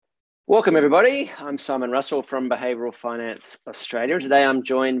Welcome, everybody. I'm Simon Russell from Behavioural Finance Australia. Today I'm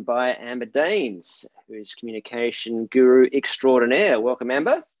joined by Amber Daines, who is communication guru extraordinaire. Welcome,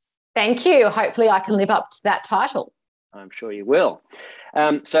 Amber. Thank you. Hopefully I can live up to that title. I'm sure you will.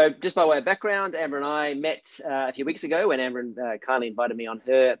 So just by way of background, Amber and I met a few weeks ago when Amber kindly invited me on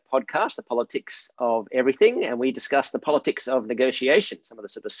her podcast, The Politics of Everything, and we discussed the politics of negotiation, some of the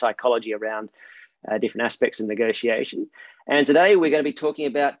sort of psychology around different aspects of negotiation. And today we're going to be talking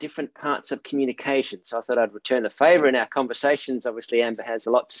about different parts of communication. So I thought I'd return the favour in our conversations. Obviously, Amber has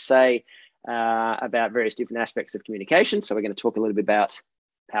a lot to say about various different aspects of communication. So we're going to talk a little bit about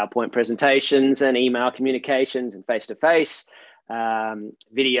PowerPoint presentations and email communications and face-to-face,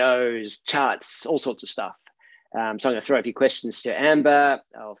 videos, charts, all sorts of stuff. So I'm going to throw a few questions to Amber.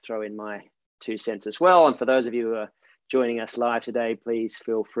 I'll throw in my 2 cents as well. And for those of you who are joining us live today, please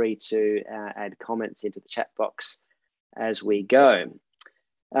feel free to add comments into the chat box as we go.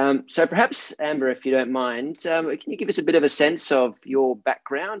 So perhaps, Amber, if you don't mind, can you give us a bit of a sense of your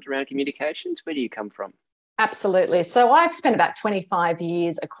background around communications? Where do you come from? Absolutely. So I've spent about 25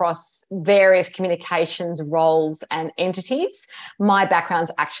 years across various communications roles and entities. My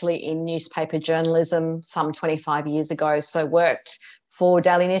background's actually in newspaper journalism some 25 years ago. So worked for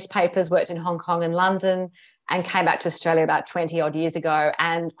daily newspapers, worked in Hong Kong and London, and came back to Australia about 20 odd years ago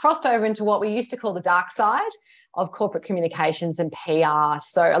and crossed over into what we used to call the dark side of corporate communications and PR.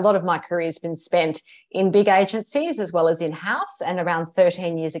 So a lot of my career has been spent in big agencies as well as in-house. And around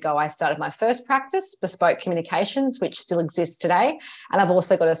 13 years ago, I started my first practice, Bespoke Communications, which still exists today. And I've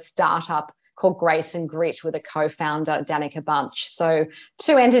also got a startup called Grace and Grit with a co-founder, Danica Bunch. So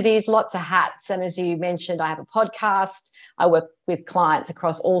 2 entities, lots of hats. And as you mentioned, I have a podcast. I work with clients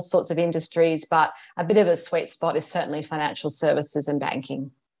across all sorts of industries, but a bit of a sweet spot is certainly financial services and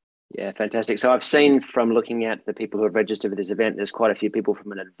banking. Yeah, fantastic. So I've seen from looking at the people who have registered for this event, there's quite a few people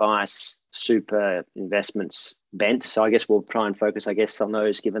from an advice, super investments bent. So I guess we'll try and focus, on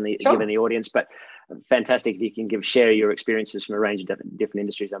those given the audience. But fantastic if you can share your experiences from a range of different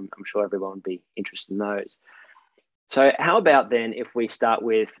industries. I'm sure everyone would be interested in those. So how about then if we start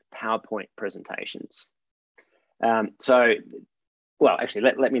with PowerPoint presentations? Well,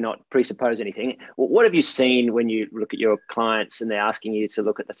 actually, let me not presuppose anything. What have you seen when you look at your clients and they're asking you to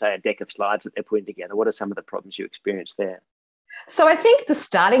look at, say, a deck of slides that they're putting together? What are some of the problems you experience there? So I think the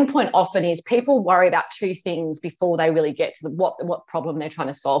starting point often is people worry about 2 things before they really get to what problem they're trying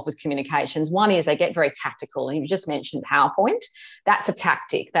to solve with communications. One is they get very tactical. And you just mentioned PowerPoint. That's a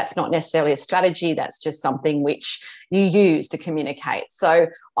tactic. That's not necessarily a strategy. That's just something which you use to communicate. So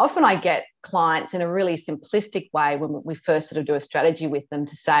often I get clients in a really simplistic way when we first sort of do a strategy with them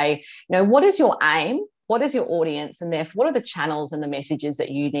to say, what is your aim? What is your audience? And therefore, what are the channels and the messages that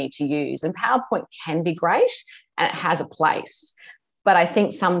you need to use? And PowerPoint can be great and it has a place. But I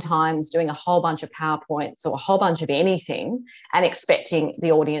think sometimes doing a whole bunch of PowerPoints or a whole bunch of anything and expecting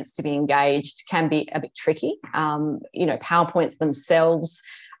the audience to be engaged can be a bit tricky. PowerPoints themselves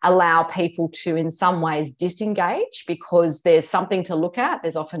allow people to, in some ways, disengage because there's something to look at.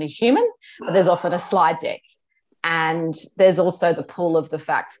 There's often a human, but there's often a slide deck. And there's also the pull of the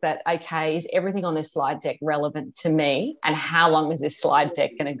fact that, okay, is everything on this slide deck relevant to me? And how long is this slide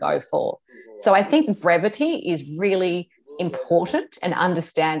deck going to go for? So I think brevity is really important and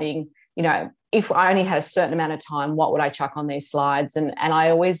understanding, if I only had a certain amount of time, what would I chuck on these slides? And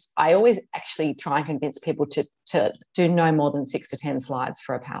I always actually try and convince people to do no more than 6 to 10 slides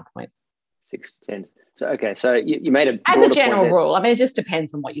for a PowerPoint. 6 to 10. So, okay, so you made a as a general rule. I mean, it just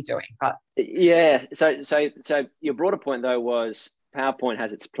depends on what you're doing. But yeah, so your broader point though was PowerPoint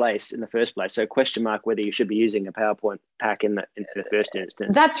has its place in the first place. So question mark whether you should be using a PowerPoint pack in the first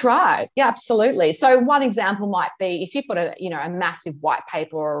instance. That's right. Yeah, absolutely. So one example might be if you've got a massive white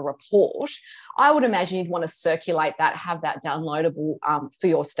paper or a report, I would imagine you'd want to circulate that, have that downloadable for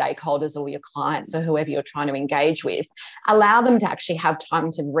your stakeholders or your clients or whoever you're trying to engage with. Allow them to actually have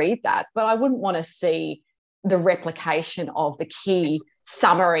time to read that. But I wouldn't want to see the replication of the key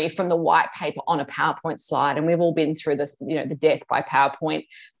summary from the white paper on a PowerPoint slide. And we've all been through this, the death by PowerPoint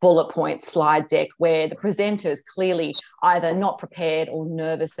bullet point slide deck where the presenter is clearly either not prepared or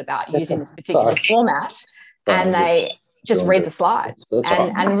nervous about using this particular format and they just read the slides.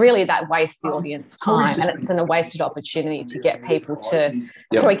 And really that wastes the audience time and it's a wasted opportunity to get people to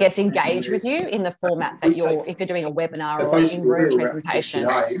I guess, engage with you in the format that if you're doing a webinar or an in-room presentation,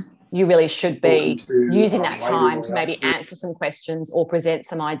 you really should be using that time to maybe answer some questions or present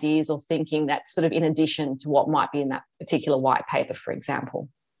some ideas or thinking that's sort of in addition to what might be in that particular white paper, for example.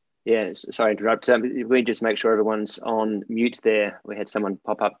 Yeah, sorry to interrupt. We just make sure everyone's on mute there. We had someone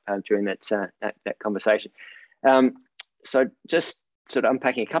pop up during that conversation. So just sort of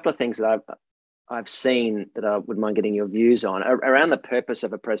unpacking a couple of things that I've seen that I would mind getting your views on around the purpose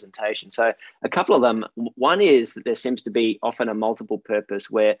of a presentation. So a couple of them, one is that there seems to be often a multiple purpose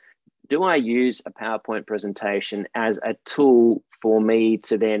where do I use a PowerPoint presentation as a tool for me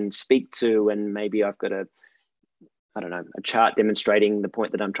to then speak to, and maybe I've got a chart demonstrating the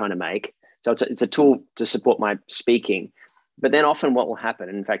point that I'm trying to make. So it's a tool to support my speaking. But then often what will happen,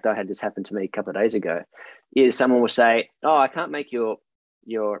 and in fact, I had this happen to me a couple of days ago, is someone will say, oh, I can't make your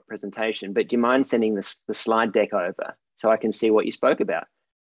presentation, but do you mind sending the slide deck over so I can see what you spoke about?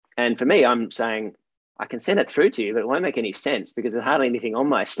 And for me, I'm saying, I can send it through to you, but it won't make any sense because there's hardly anything on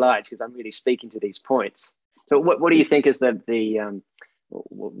my slides because I'm really speaking to these points. So what do you think is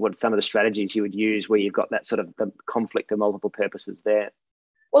what some of the strategies you would use where you've got that sort of the conflict of multiple purposes there?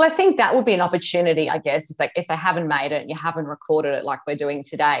 Well, I think that would be an opportunity, I guess, if they haven't made it and you haven't recorded it like we're doing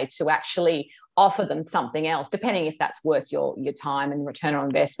today, to actually offer them something else, depending if that's worth your time and return on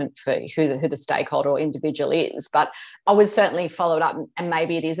investment for who the stakeholder or individual is. But I would certainly follow it up, and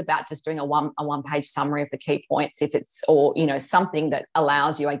maybe it is about just doing a one-page summary of the key points, if it's, or something that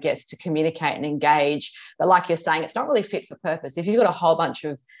allows you, I guess, to communicate and engage. But like you're saying, it's not really fit for purpose. If you've got a whole bunch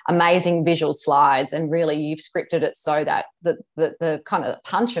of amazing visual slides and really you've scripted it so that the kind of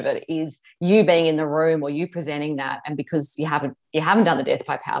punch of it is you being in the room or you presenting that, and because you haven't done the death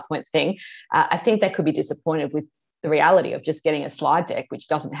by PowerPoint thing, I think they could be disappointed with the reality of just getting a slide deck which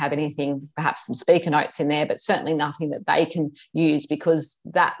doesn't have anything, perhaps some speaker notes in there, but certainly nothing that they can use because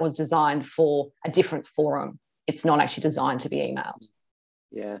that was designed for a different forum. It's not actually designed to be emailed.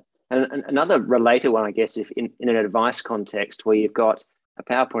 Yeah. And another related one, I guess, if in an advice context where you've got a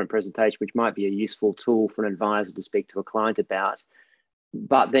PowerPoint presentation, which might be a useful tool for an advisor to speak to a client about,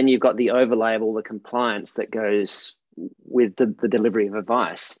 but then you've got the overlay of all the compliance that goes with the delivery of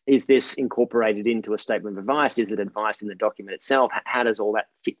advice. Is this incorporated into a statement of advice? Is it advice in the document itself? How does all that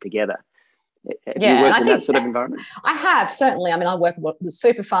fit together? Have you worked in that sort of environment? I have, certainly. I mean, I work with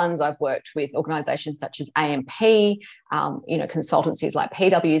super funds. I've worked with organisations such as AMP, consultancies like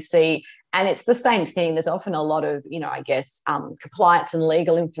PwC, and it's the same thing. There's often a lot of, compliance and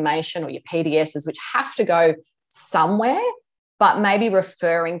legal information or your PDSs, which have to go somewhere, but maybe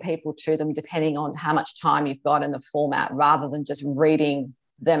referring people to them depending on how much time you've got in the format rather than just reading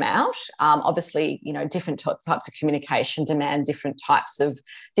them out. Obviously, different types of communication demand different types of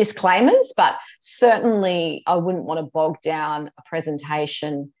disclaimers, but certainly I wouldn't want to bog down a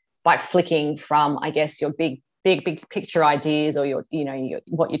presentation by flicking from, I guess, your big picture ideas or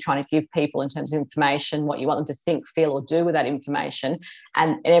what you're trying to give people in terms of information, what you want them to think, feel, or do with that information,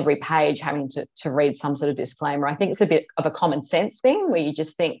 and every page having to read some sort of disclaimer. I think it's a bit of a common sense thing where you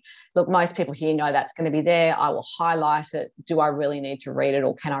just think, look, most people here know that's going to be there. I will highlight it. Do I really need to read it,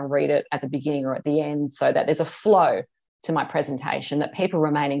 or can I read it at the beginning or at the end, so that there's a flow to my presentation, that people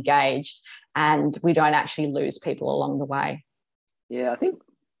remain engaged and we don't actually lose people along the way? Yeah, I think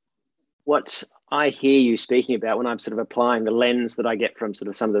what I hear you speaking about when I'm sort of applying the lens that I get from sort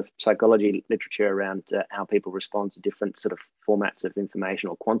of some of the psychology literature around how people respond to different sort of formats of information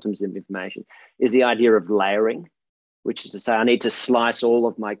or quantums of information is the idea of layering, which is to say I need to slice all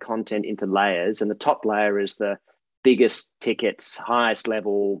of my content into layers, and the top layer is the biggest tickets, highest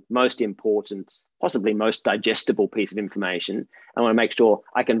level, most important, possibly most digestible piece of information. I want to make sure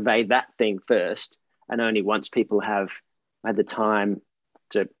I convey that thing first, and only once people have had the time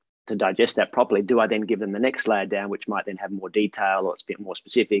to digest that properly, do I then give them the next layer down, which might then have more detail or it's a bit more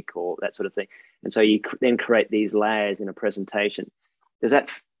specific or that sort of thing. And so you then create these layers in a presentation. Does that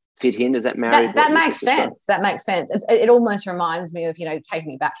fit in? Does that marry? That makes sense. That makes sense. It almost reminds me of, taking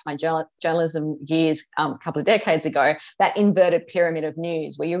me back to my journalism years a couple of decades ago, that inverted pyramid of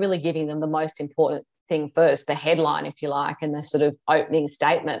news where you're really giving them the most important thing first, the headline, if you like, and the sort of opening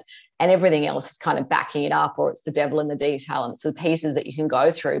statement, and everything else is kind of backing it up, or it's the devil in the detail, and it's the pieces that you can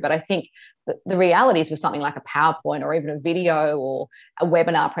go through. But I think the reality is with something like a PowerPoint or even a video or a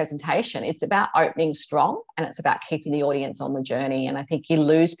webinar presentation, it's about opening strong and it's about keeping the audience on the journey. And I think you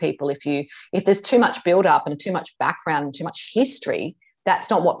lose people if there's too much build up and too much background and too much history.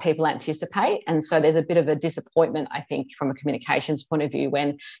 That's not what people anticipate. And so there's a bit of a disappointment, I think, from a communications point of view,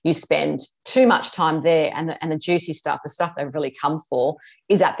 when you spend too much time there and the juicy stuff, the stuff they've really come for,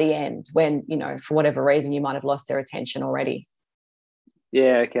 is at the end when, for whatever reason, you might have lost their attention already.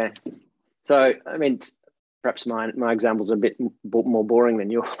 Yeah, okay. So, I mean, perhaps my examples are a bit more boring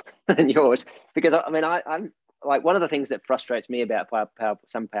than yours, because I'm like, one of the things that frustrates me about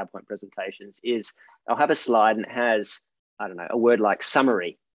some PowerPoint presentations is I'll have a slide and it has, I don't know, a word like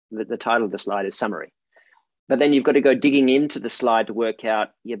summary. The title of the slide is summary. But then you've got to go digging into the slide to work out,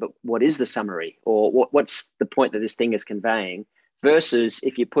 but what is the summary? Or what's the point that this thing is conveying? versus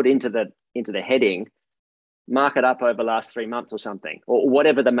if you put into the heading, market up over the last 3 months or something, or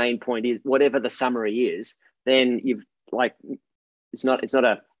whatever the main point is, whatever the summary is, then you've like, it's not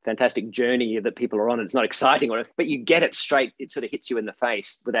a fantastic journey that people are on. It's not exciting, but you get it straight. It sort of hits you in the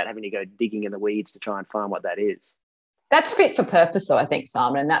face without having to go digging in the weeds to try and find what that is. That's fit for purpose, though, I think,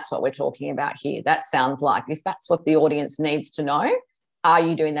 Simon, and that's what we're talking about here. That sounds like if that's what the audience needs to know, are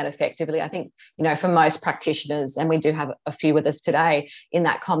you doing that effectively? I think, for most practitioners, and we do have a few with us today in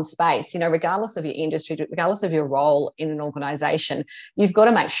that comm space, regardless of your industry, regardless of your role in an organisation, you've got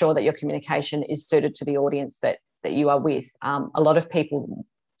to make sure that your communication is suited to the audience that you are with. A lot of people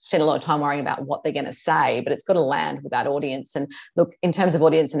spend a lot of time worrying about what they're going to say, but it's got to land with that audience. And look, in terms of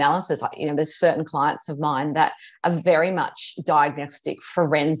audience analysis, there's certain clients of mine that are very much diagnostic,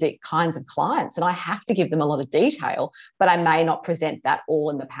 forensic kinds of clients, and I have to give them a lot of detail, but I may not present that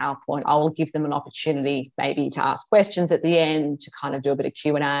all in the PowerPoint. I will give them an opportunity maybe to ask questions at the end, to kind of do a bit of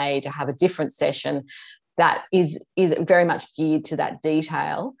Q&A, to have a different session that is very much geared to that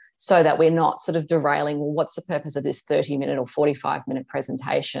detail, so that we're not sort of derailing, well, what's the purpose of this 30-minute or 45-minute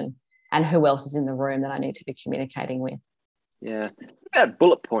presentation, and who else is in the room that I need to be communicating with? Yeah. What about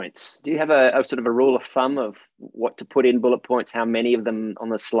bullet points? Do you have a sort of a rule of thumb of what to put in bullet points, how many of them on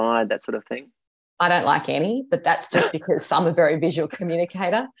the slide, that sort of thing? I don't like any, but that's just because I'm a very visual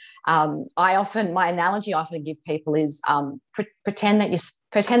communicator. My analogy I often give people is pretend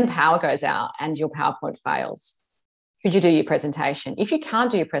the power goes out and your PowerPoint fails. Could you do your presentation? If you can't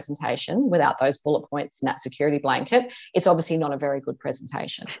do your presentation without those bullet points and that security blanket, it's obviously not a very good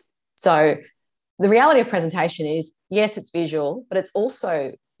presentation. So the reality of presentation is, yes, it's visual, but it's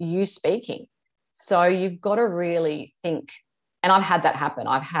also you speaking. So you've got to really think. And I've had that happen.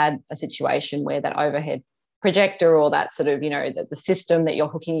 I've had a situation where that overhead projector or that sort of, the system that you're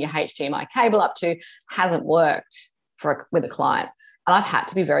hooking your HDMI cable up to hasn't worked with a client. And I've had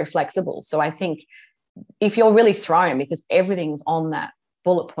to be very flexible. So I think if you're really thrown because everything's on that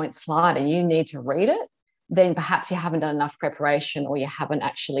bullet point slide and you need to read it, then perhaps you haven't done enough preparation, or you haven't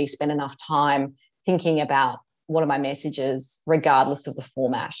actually spent enough time thinking about what are my messages, regardless of the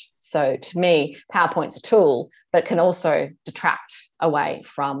format. So to me, PowerPoint's a tool, but can also detract away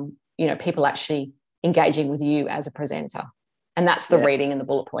from, people actually engaging with you as a presenter. And that's the reading and the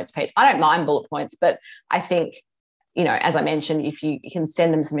bullet points piece. I don't mind bullet points, but I think, as I mentioned, if you can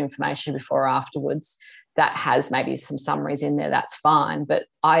send them some information before or afterwards that has maybe some summaries in there, that's fine. But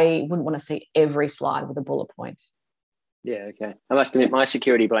I wouldn't want to see every slide with a bullet point. Yeah, okay. I must admit, my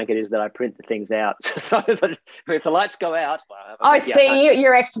security blanket is that I print the things out. So if the lights go out... Well,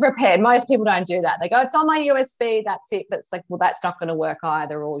 you're extra prepared. Most people don't do that. They go, it's on my USB, that's it. But it's like, well, that's not going to work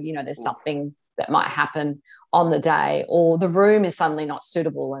either. Or, there's something that might happen on the day, or the room is suddenly not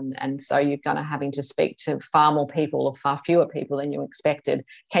suitable. And so you're going to having to speak to far more people or far fewer people than you expected.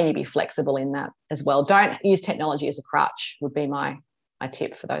 Can you be flexible in that as well? Don't use technology as a crutch would be my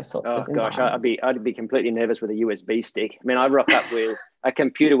tip for those sorts of environments. I'd be completely nervous with a USB stick. I mean, I rock up with a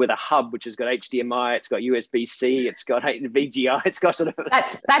computer with a hub which has got HDMI, it's got USB-C, it's got VGA, it's got sort of...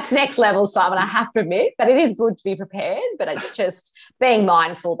 That's next level, Simon, I have to admit. But it is good to be prepared, but it's just being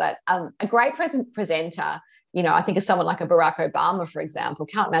mindful that a great presenter, I think of someone like a Barack Obama, for example,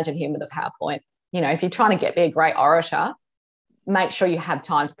 can't imagine him with a PowerPoint. If you're trying to be a great orator, make sure you have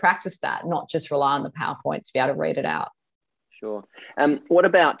time to practice that, not just rely on the PowerPoint to be able to read it out. Sure. What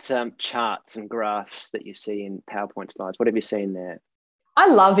about charts and graphs that you see in PowerPoint slides? What have you seen there? I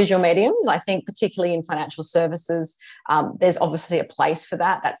love visual mediums. I think particularly in financial services, there's obviously a place for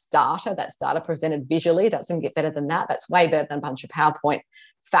that. That's data presented visually. That doesn't get better than that. That's way better than a bunch of PowerPoint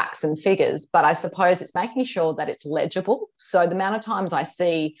facts and figures. But I suppose it's making sure that it's legible. So the amount of times I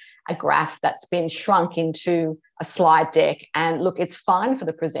see a graph that's been shrunk into a slide deck, and look, it's fine for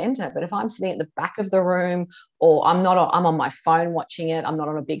the presenter, but if I'm sitting at the back of the room, or I'm on my phone watching it, I'm not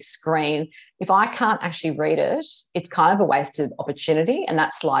on a big screen, if I can't actually read it, it's kind of a wasted opportunity, and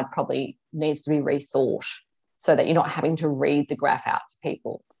that slide probably needs to be rethought so that you're not having to read the graph out to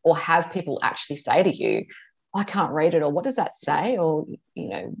people, or have people actually say to you, I can't read it, or what does that say, or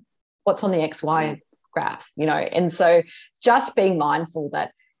what's on the XY graph, and so just being mindful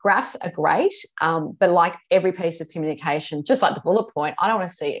that graphs are great, but like every piece of communication, just like the bullet point, I don't want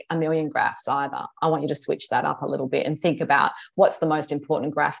to see a million graphs either. I want you to switch that up a little bit and think about what's the most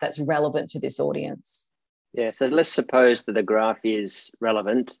important graph that's relevant to this audience. Yeah, so let's suppose that the graph is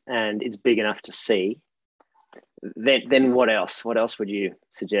relevant and it's big enough to see. Then what else? What else would you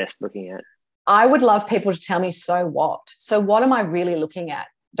suggest looking at? I would love people to tell me, so what? So what am I really looking at?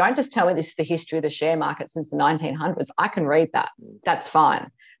 Don't just tell me this is the history of the share market since the 1900s. I can read that. That's fine.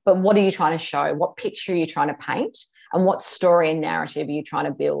 but what are you trying to show? What picture are you trying to paint? And what story and narrative are you trying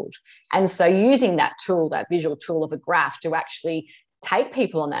to build? And so using that tool, that visual tool of a graph to actually take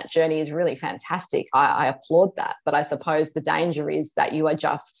people on that journey is really fantastic. I applaud that. But I suppose the danger is that you are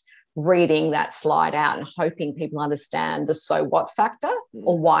just reading that slide out and hoping people understand the so what factor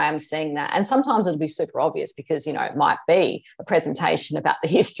or why I'm seeing that. And sometimes it'll be super obvious because, you know, it might be a presentation about the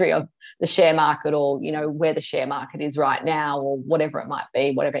history of the share market or, you know, where the share market is right now or whatever it might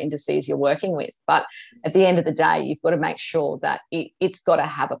be, whatever indices you're working with. But at the end of the day, you've got to make sure that it's got to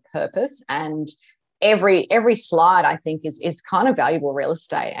have a purpose, and every slide, I think, is kind of valuable real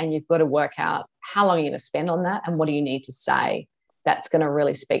estate, and you've got to work out how long you're going to spend on that and what do you need to say that's going to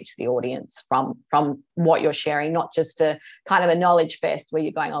really speak to the audience from what you're sharing, not just a kind of a knowledge fest where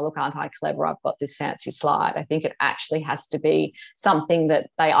you're going, oh, look, aren't I clever? I've got this fancy slide. I think it actually has to be something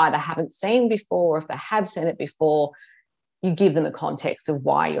that they either haven't seen before, or if they have seen it before, you give them the context of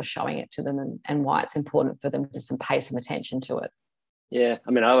why you're showing it to them and why it's important for them to pay some attention to it. Yeah,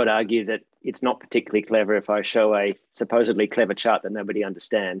 I mean, I would argue that it's not particularly clever if I show a supposedly clever chart that nobody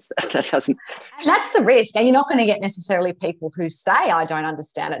understands. That doesn't. And that's the risk. And you're not going to get necessarily people who say, I don't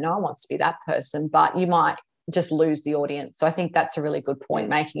understand it. No one wants to be that person, but you might just lose the audience. So I think that's a really good point,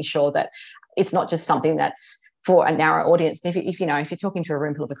 making sure that it's not just something that's for a narrow audience. And if you're talking to a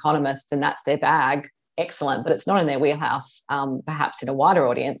room full of economists and that's their bag, excellent, but it's not in their wheelhouse, perhaps in a wider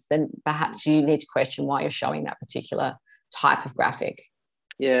audience, then perhaps you need to question why you're showing that particular type of graphic.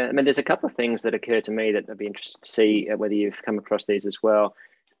 Yeah, I mean, there's a couple of things that occur to me that I'd be interested to see whether you've come across these as well.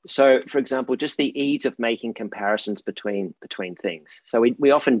 So, for example, just the ease of making comparisons between things. So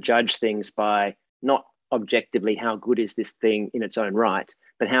we often judge things by not objectively how good is this thing in its own right,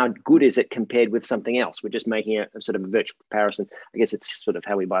 but how good is it compared with something else. We're just making a sort of a virtual comparison. I guess it's sort of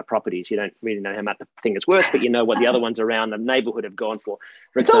how we buy properties. You don't really know how much the thing is worth, but you know what the other ones around the neighborhood have gone for.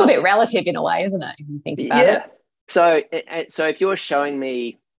 It's all a bit relative in a way, isn't it? If you think about it. So if you're showing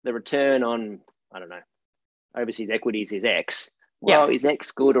me the return on, I don't know, overseas equities is X, well, is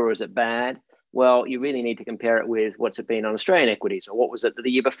X good or is it bad? Well, you really need to compare it with what's it been on Australian equities, or what was it the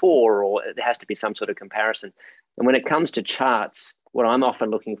year before, or there has to be some sort of comparison. And when it comes to charts, what I'm often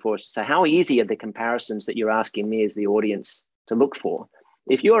looking for is to say, how easy are the comparisons that you're asking me as the audience to look for?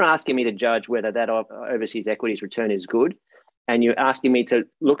 If you're asking me to judge whether that overseas equities return is good, and you're asking me to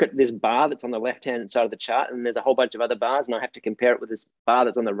look at this bar that's on the left-hand side of the chart, and there's a whole bunch of other bars, and I have to compare it with this bar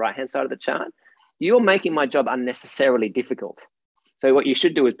that's on the right-hand side of the chart, you're making my job unnecessarily difficult. So what you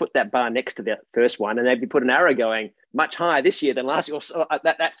should do is put that bar next to the first one, and maybe put an arrow going much higher this year than last year, or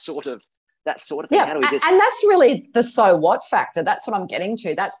that sort of thing. Yeah, and that's really the so what factor. That's what I'm getting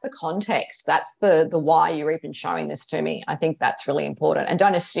to. That's the context. That's the why you're even showing this to me. I think that's really important. And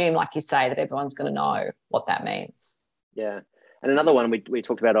don't assume, like you say, that everyone's going to know what that means. Yeah. And another one we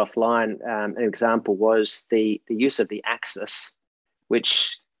talked about offline, an example was the use of the axis,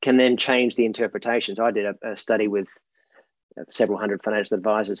 which can then change the interpretations. I did a study with several hundred financial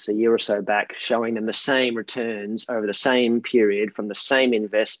advisors a year or so back, showing them the same returns over the same period from the same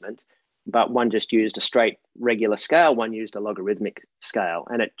investment, but one just used a straight regular scale, one used a logarithmic scale,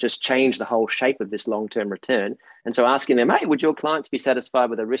 and it just changed the whole shape of this long-term return. And so asking them, hey, would your clients be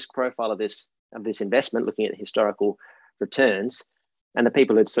satisfied with the risk profile of this investment, looking at the historical returns? And the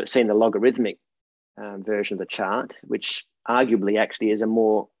people who'd seen the logarithmic version of the chart, which arguably actually is a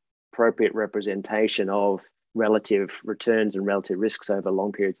more appropriate representation of relative returns and relative risks over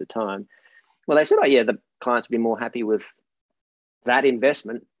long periods of time, well, they said, oh yeah, the clients would be more happy with that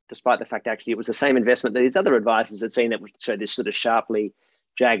investment, despite the fact actually it was the same investment that these other advisors had seen that would show this sort of sharply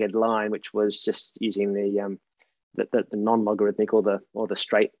jagged line, which was just using the non-logarithmic or the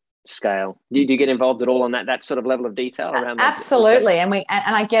straight scale. Do you get involved at all on that sort of level of detail around that? Absolutely. And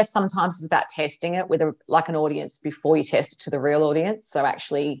I guess sometimes it's about testing it with an audience before you test it to the real audience. So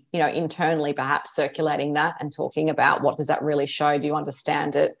actually, internally perhaps circulating that and talking about what does that really show? Do you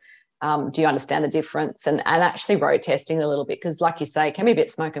understand it? Do you understand the difference? And actually road testing a little bit, because like you say, it can be a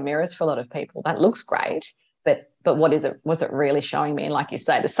bit smoke and mirrors for a lot of people. That looks great, but what is it? Was it really showing me? And like you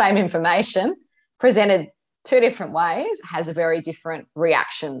say, the same information presented two different ways has a very different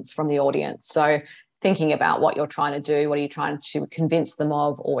reactions from the audience. So thinking about what you're trying to do, what are you trying to convince them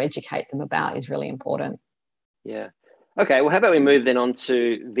of or educate them about is really important. Yeah. Okay. Well, how about we move then on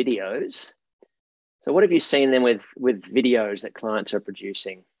to videos? So what have you seen then with videos that clients are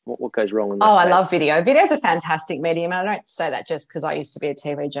producing? What goes wrong in that? I love video. Video is a fantastic medium. And I don't say that just because I used to be a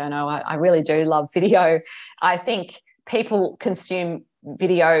TV journo. I really do love video. I think people consume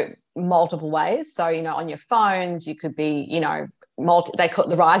video multiple ways. So, on your phones, you could be, they call it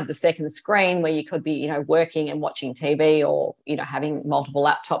the rise of the second screen, where you could be, working and watching TV, or, having multiple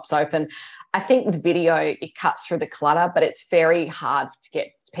laptops open. I think with video, it cuts through the clutter, but it's very hard to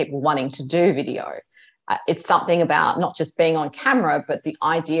get people wanting to do video. It's something about not just being on camera, but the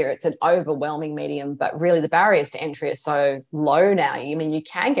idea, it's an overwhelming medium, but really the barriers to entry are so low now. I mean, you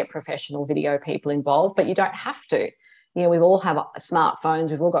can get professional video people involved, but you don't have to. We all have smartphones.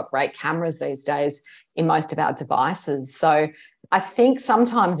 We've all got great cameras these days in most of our devices. So I think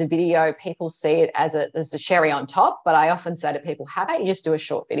sometimes a video, people see it as a cherry on top, but I often say to people, how about you just do a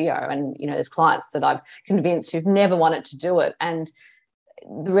short video? And, there's clients that I've convinced who've never wanted to do it. And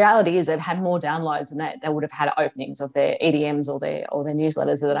the reality is they've had more downloads than they would have had openings of their EDMs or their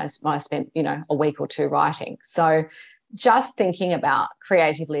newsletters that I spent, a week or two writing. So just thinking about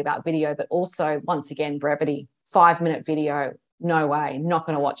creatively about video, but also, once again, brevity. 5-minute video, no way, not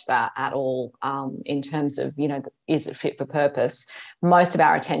going to watch that at all. In terms of, is it fit for purpose? Most of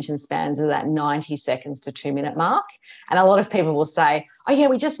our attention spans are that 90 seconds to 2-minute mark. And a lot of people will say, oh yeah,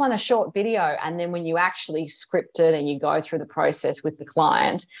 we just want a short video. And then when you actually script it and you go through the process with the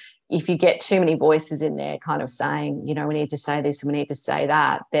client, if you get too many voices in there kind of saying, we need to say this and we need to say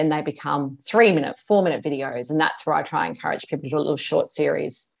that, then they become 3-minute, 4-minute videos. And that's where I try and encourage people to do a little short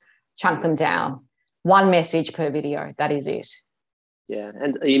series, chunk them down. 1 message per video, that is it. Yeah,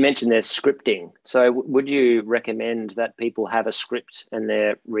 and you mentioned there's scripting. So would you recommend that people have a script and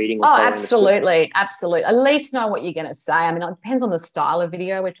they're reading? Oh, absolutely, absolutely. At least know what you're going to say. I mean, it depends on the style of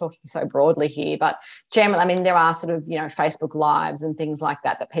video. We're talking so broadly here, but generally, I mean, there are sort of, Facebook Lives and things like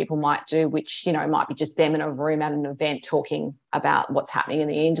that people might do, which, might be just them in a room at an event talking about what's happening in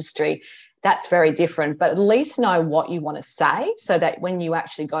the industry. That's very different, but at least know what you want to say so that when you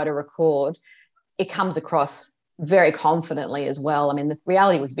actually go to record, it comes across very confidently as well. I mean, the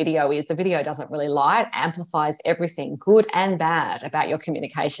reality with video is the video doesn't really lie. It amplifies everything, good and bad, about your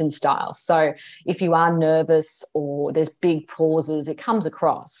communication style. So if you are nervous or there's big pauses, it comes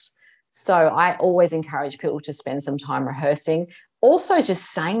across. So I always encourage people to spend some time rehearsing. Also,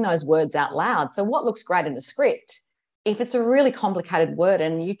 just saying those words out loud. So what looks great in a script, if it's a really complicated word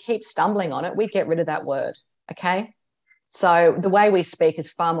and you keep stumbling on it, we get rid of that word, okay? So the way we speak is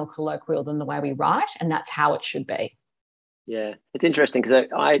far more colloquial than the way we write, and that's how it should be. Yeah, it's interesting because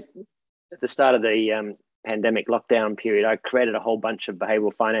at the start of the pandemic lockdown period, I created a whole bunch of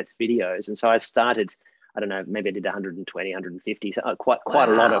behavioral finance videos. And so I started, I don't know, maybe I did 120, 150, so quite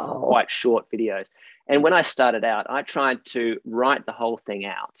a lot of quite short videos. And when I started out, I tried to write the whole thing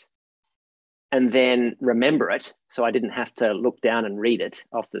out and then remember it, so I didn't have to look down and read it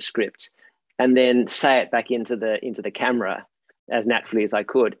off the script, and then say it back into the camera as naturally as I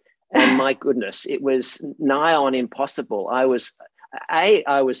could. And my goodness, it was nigh on impossible. I was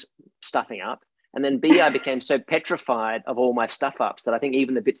stuffing up, and then B, I became so petrified of all my stuff ups that I think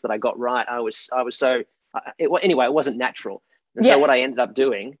even the bits that I got right, I was so anyway, it wasn't natural. And so what I ended up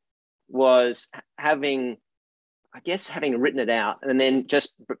doing was having written it out, and then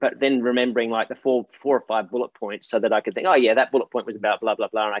but then remembering like the four or five bullet points so that I could think, oh yeah, that bullet point was about blah, blah,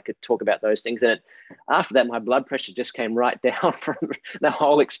 blah. And I could talk about those things. And after that, my blood pressure just came right down from the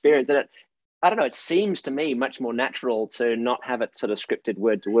whole experience. And I don't know, it seems to me much more natural to not have it sort of scripted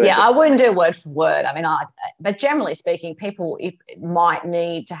word to word. Yeah, I wouldn't do word for word. I mean, but generally speaking, people might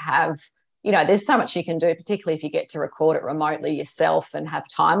need to have, there's so much you can do, particularly if you get to record it remotely yourself and have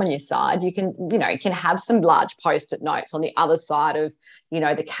time on your side. You can have some large post-it notes on the other side of,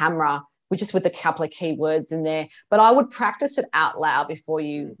 the camera, just with a couple of keywords in there. But I would practice it out loud before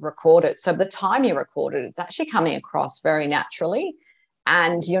you record it. So by the time you record it, it's actually coming across very naturally.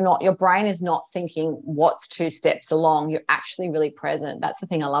 And your brain is not thinking what's 2 steps along. You're actually really present. That's the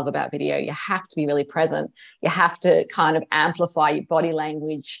thing I love about video. You have to be really present. You have to kind of amplify your body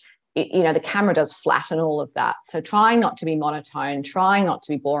language. The camera does flatten all of that. So trying not to be monotone, trying not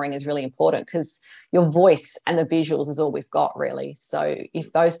to be boring is really important, because your voice and the visuals is all we've got, really. So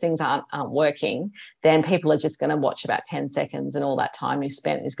if those things aren't working, then people are just going to watch about 10 seconds and all that time you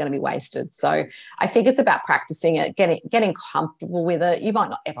spent is going to be wasted. So I think it's about practicing it, getting comfortable with it. You might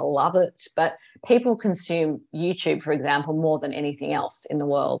not ever love it, but people consume YouTube, for example, more than anything else in the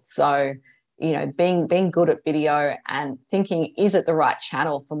world. So being good at video and thinking, is it the right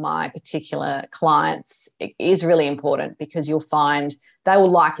channel for my particular clients, is really important, because you'll find they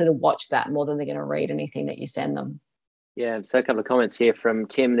will likely to watch that more than they're going to read anything that you send them. Yeah, so a couple of comments here from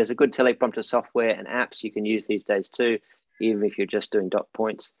Tim. There's a good teleprompter software and apps you can use these days too, even if you're just doing dot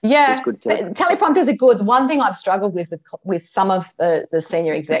points. Yeah, teleprompters are good. One thing I've struggled with some of the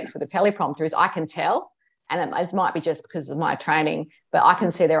senior execs with a teleprompter is I can tell, and it might be just because of my training, but I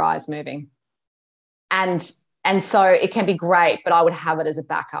can see their eyes moving. And And so it can be great, but I would have it as a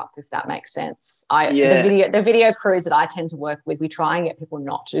backup, if that makes sense. The video crews that I tend to work with, we try and get people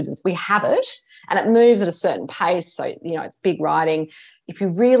not to do this. We have it and it moves at a certain pace. So, it's big writing. If you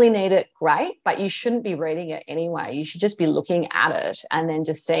really need it, great, but you shouldn't be reading it anyway. You should just be looking at it and then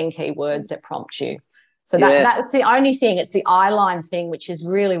just seeing keywords that prompt you. So that's the only thing. It's the eye line thing, which is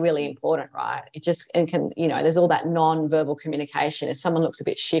really, really important, right? It just can, there's all that non-verbal communication. If someone looks a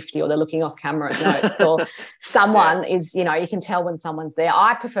bit shifty or they're looking off camera at notes or someone is, you can tell when someone's there.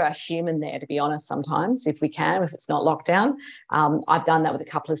 I prefer a human there, to be honest, sometimes, if we can, if it's not lockdown. I've done that with a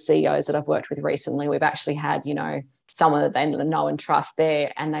couple of CEOs that I've worked with recently. We've actually had, someone that they know and trust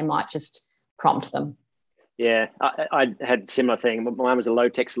there, and they might just prompt them. Yeah, I had a similar thing. Mine was a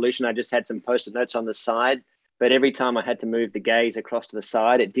low-tech solution. I just had some post-it notes on the side, but every time I had to move the gaze across to the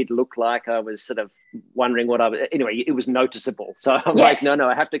side, it did look like I was sort of wondering what I was. Anyway, it was noticeable. So I'm like, no,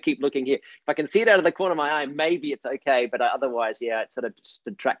 I have to keep looking here. If I can see it out of the corner of my eye, maybe it's okay. But otherwise, it sort of just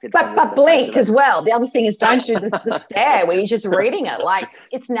detracted. But blink as well. The other thing is, don't do the stare where you're just reading it. Like,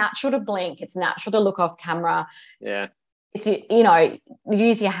 it's natural to blink. It's natural to look off camera. Yeah. It's,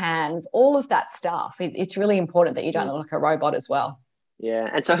 use your hands, all of that stuff. It's really important that you don't look like a robot as well. Yeah.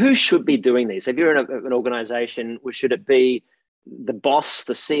 And so who should be doing this? If you're in an organization, should it be the boss,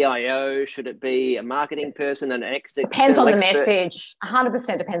 the CIO? Should it be a marketing person, an expert? Depends on the message.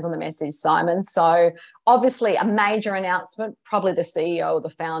 100% depends on the message, Simon. So obviously a major announcement, probably the CEO or the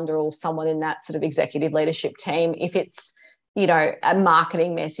founder or someone in that sort of executive leadership team. If it's, a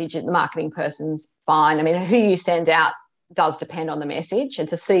marketing message, the marketing person's fine. I mean, who you send out does depend on the message.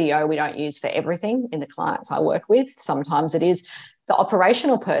 It's a CEO we don't use for everything in the clients I work with. Sometimes it is the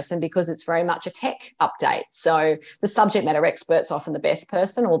operational person because it's very much a tech update. So the subject matter expert's often the best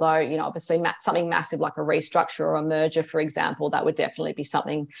person, although, obviously something massive like a restructure or a merger, for example, that would definitely be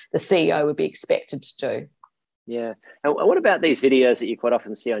something the CEO would be expected to do. Yeah. And what about these videos that you quite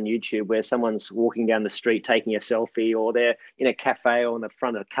often see on YouTube where someone's walking down the street taking a selfie, or they're in a cafe or in the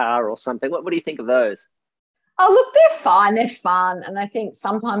front of a car or something? What do you think of those? Oh, look, they're fine. They're fun. And I think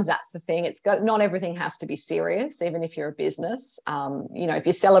sometimes that's the thing. Not everything has to be serious, even if you're a business. If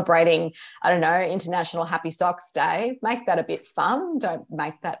you're celebrating, I don't know, International Happy Socks Day, make that a bit fun. Don't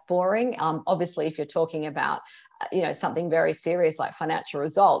make that boring. Obviously, if you're talking about, something very serious like financial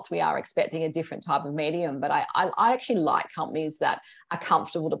results, we are expecting a different type of medium. But I actually like companies that are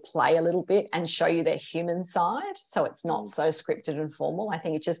comfortable to play a little bit and show you their human side. So it's not so scripted and formal. I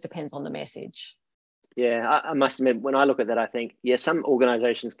think it just depends on the message. Yeah, I must admit, when I look at that, I think, some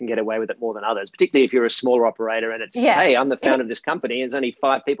organizations can get away with it more than others, particularly if you're a smaller operator and it's, hey, I'm the founder of this company. There's only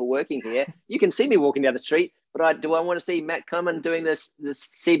 5 people working here. You can see me walking down the street, but do I want to see Matt Comyn doing this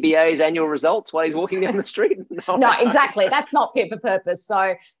CBA's annual results while he's walking down the street? No, exactly. That's not fit for purpose.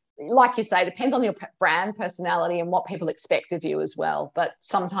 So like you say, it depends on your brand personality and what people expect of you as well. But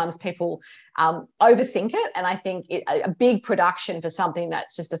sometimes people overthink it. And I think a big production for something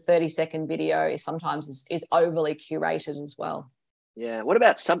that's just a 30-second video sometimes is overly curated as well. Yeah. What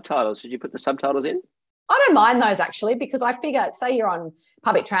about subtitles? Should you put the subtitles in? I don't mind those actually, because I figure, say you're on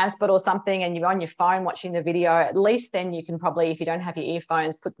public transport or something and you're on your phone watching the video, at least then you can probably, if you don't have your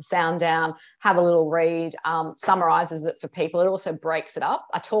earphones, put the sound down, have a little read, summarizes it for people. It also breaks it up.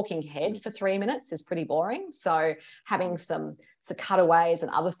 A talking head for 3 minutes is pretty boring. So having some cutaways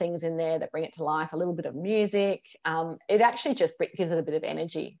and other things in there that bring it to life, a little bit of music, it actually just gives it a bit of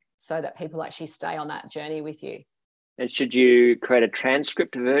energy so that people actually stay on that journey with you. And should you create a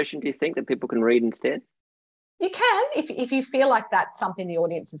transcript version, do you think, that people can read instead? You can, if you feel like that's something the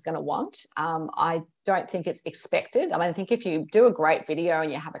audience is going to want. I don't think it's expected. I mean, I think if you do a great video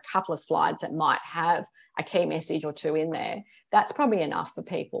and you have a couple of slides that might have a key message or two in there, that's probably enough for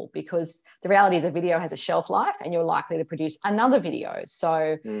people, because the reality is a video has a shelf life and you're likely to produce another video.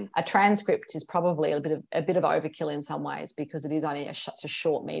 So a transcript is probably a bit of overkill in some ways, because it is only such a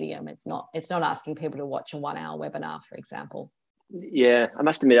short medium. It's not asking people to watch a 1-hour webinar, for example. Yeah, I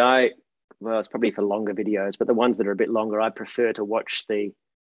must admit, well, it's probably for longer videos, but the ones that are a bit longer, I prefer to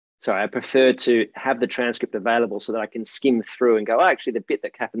have the transcript available so that I can skim through and go, actually, the bit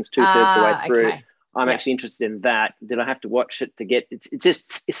that happens 2/3 the way through, okay. I'm actually interested in that. Did I have to watch it to get,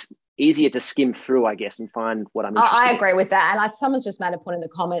 it's easier to skim through, I guess, and find what I'm interested in. I agree with that. And someone's just made a point in the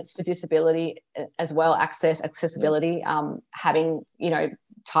comments for disability as well, accessibility, having,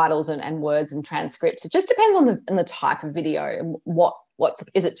 titles and words and transcripts. It just depends on the type of video and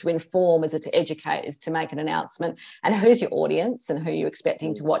is it to inform, is it to educate, is to make an announcement, and who's your audience and who you're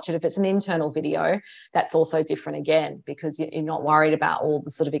expecting to watch it. If it's an internal video, that's also different again, because you're not worried about all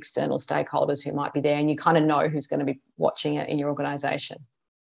the sort of external stakeholders who might be there, and you kind of know who's going to be watching it in your organization.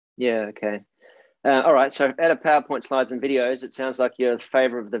 Yeah, okay. All right. So out of PowerPoint slides and videos, it sounds like you're in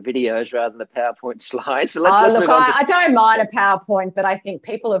favor of the videos rather than the PowerPoint slides. But let's Look, move on. I don't mind a PowerPoint, but I think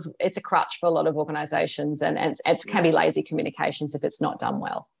it's a crutch for a lot of organisations, and it can be lazy communications if it's not done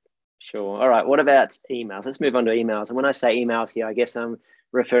well. Sure. All right. What about emails? Let's move on to emails. And when I say emails here, I guess I'm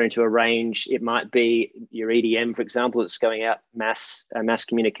referring to a range. It might be your EDM, for example, that's going out mass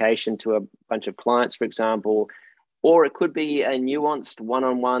communication to a bunch of clients, for example, or it could be a nuanced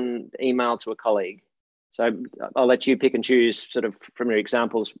one-on-one email to a colleague. So I'll let you pick and choose sort of from your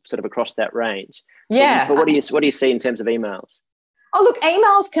examples sort of across that range. Yeah. But what do you see in terms of emails? Oh, look,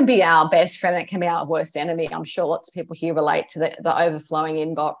 emails can be our best friend. It can be our worst enemy. I'm sure lots of people here relate to the overflowing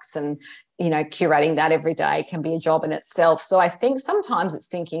inbox, and, curating that every day can be a job in itself. So I think sometimes it's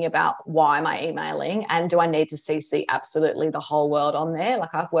thinking about, why am I emailing, and do I need to CC absolutely the whole world on there?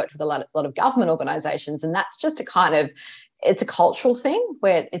 Like, I've worked with a lot of government organisations, and that's just it's a cultural thing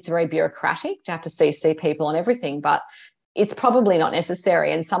where it's very bureaucratic to have to CC people on everything, but it's probably not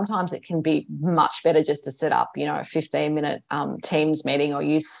necessary. And sometimes it can be much better just to set up, a 15-minute Teams meeting, or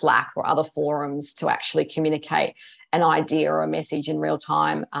use Slack or other forums to actually communicate an idea or a message in real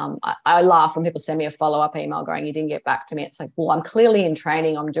time. I laugh when people send me a follow-up email going, you didn't get back to me. It's like, well, I'm clearly in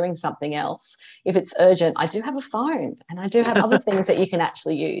training. I'm doing something else. If it's urgent, I do have a phone, and I do have other things that you can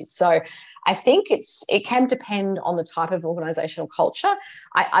actually use. So I think it can depend on the type of organizational culture.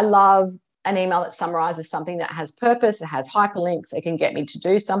 I love an email that summarizes something that has purpose, it has hyperlinks, it can get me to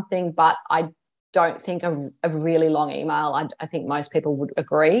do something, but I don't think a really long email, I think most people would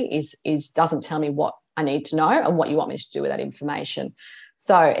agree, is doesn't tell me what I need to know and what you want me to do with that information.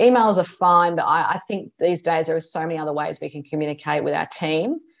 So emails are fine, but I think these days there are so many other ways we can communicate with our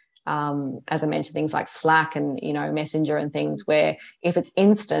team. As I mentioned, things like Slack and Messenger and things, where if it's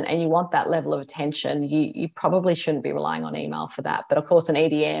instant and you want that level of attention, you probably shouldn't be relying on email for that. But of course, an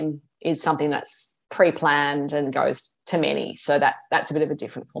EDM is something that's pre-planned and goes to many, so that's a bit of a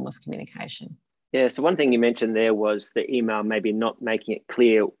different form of communication. Yeah, so one thing you mentioned there was the email maybe not making it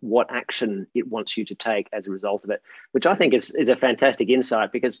clear what action it wants you to take as a result of it, which I think is a fantastic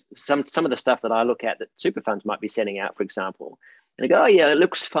insight, because some of the stuff that I look at that super funds might be sending out, for example, and I go, oh yeah, it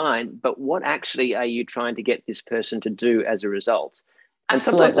looks fine, but what actually are you trying to get this person to do as a result? And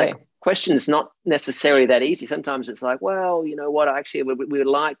absolutely. Sometimes that question is not necessarily that easy. Sometimes it's like, well, you know what, actually we would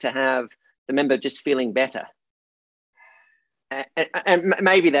like to have the member just feeling better. And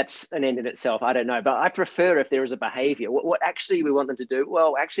maybe that's an end in itself. I don't know. But I prefer if there is a behavior. What actually we want them to do?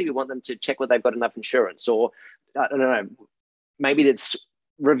 Well, actually, we want them to check whether they've got enough insurance, or I don't know. Maybe it's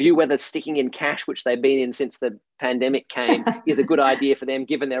review whether sticking in cash, which they've been in since the pandemic came, is a good idea for them,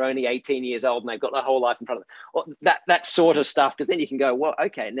 given they're only 18 years old and they've got their whole life in front of them. Or that sort of stuff. Because then you can go, well,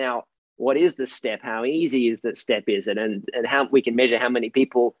 okay, now what is the step? How easy is that step? Is it? And how we can measure how many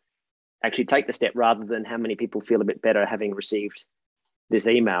people actually take the step, rather than how many people feel a bit better having received this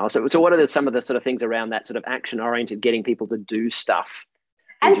email. So what are some of the sort of things around that sort of action-oriented, getting people to do stuff?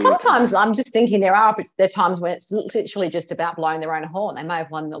 And sometimes I'm just thinking there are times when it's literally just about blowing their own horn. They may have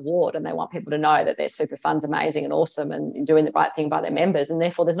won an award and they want people to know that their super fund's amazing and awesome and doing the right thing by their members. And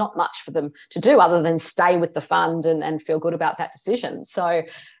therefore, there's not much for them to do other than stay with the fund and feel good about that decision. So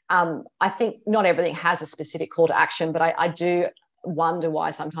I think not everything has a specific call to action, but I do wonder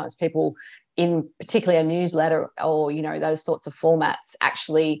why sometimes people, in particularly a newsletter or those sorts of formats,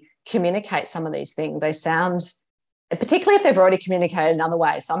 actually communicate some of these things. They sound, particularly if they've already communicated another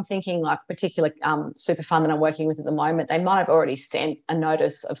way. So I'm thinking like particular super fund that I'm working with at the moment, they might have already sent a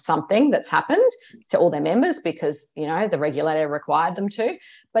notice of something that's happened to all their members because the regulator required them to.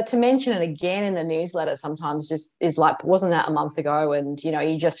 But to mention it again in the newsletter sometimes just is like, wasn't that a month ago? And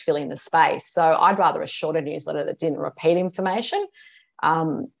you just fill in the space. So I'd rather a shorter newsletter that didn't repeat information.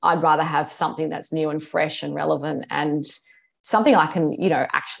 I'd rather have something that's new and fresh and relevant, and something I can,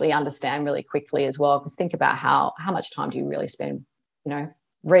 actually understand really quickly as well. Because think about how much time do you really spend,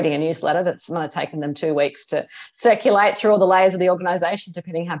 reading a newsletter that's going to take them 2 weeks to circulate through all the layers of the organisation,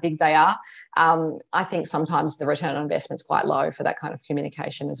 depending how big they are. I think sometimes the return on investment is quite low for that kind of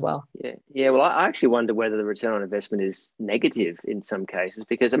communication as well. Yeah. Well, I actually wonder whether the return on investment is negative in some cases,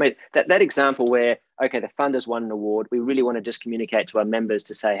 because I mean that example where, okay, the fund has won an award, we really want to just communicate to our members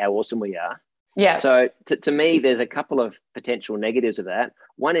to say how awesome we are. Yeah. So to me, there's a couple of potential negatives of that.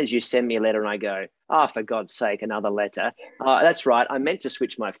 One is you send me a letter and I go, oh, for God's sake, another letter. That's right, I meant to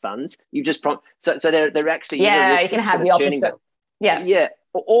switch my funds. You just so they're actually you can have the opposite. Yeah.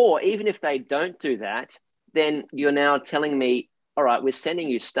 Or even if they don't do that, then you're now telling me, all right, we're sending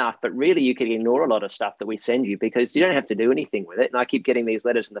you stuff, but really you can ignore a lot of stuff that we send you because you don't have to do anything with it. And I keep getting these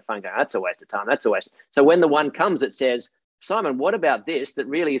letters in the fund going, that's a waste of time. That's a waste. So when the one comes that says, Simon, what about this that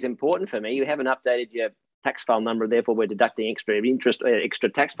really is important for me? You haven't updated your tax file number, therefore we're deducting extra interest, extra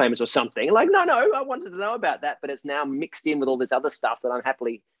tax payments or something. Like, no, I wanted to know about that, but it's now mixed in with all this other stuff that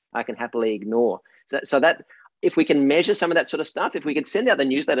I can happily ignore. So that if we can measure some of that sort of stuff, if we could send out the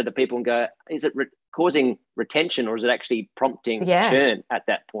newsletter to people and go, is it causing retention or is it actually prompting churn at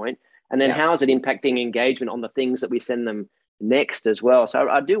that point? And then how is it impacting engagement on the things that we send them next as well? So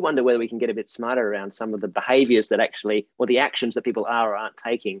I do wonder whether we can get a bit smarter around some of the behaviors that actually, or the actions that people are or aren't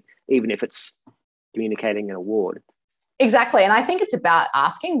taking, even if it's communicating an award. Exactly. And I think it's about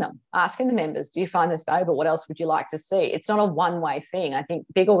asking the members, do you find this valuable? What else would you like to see? It's not a one-way thing. I think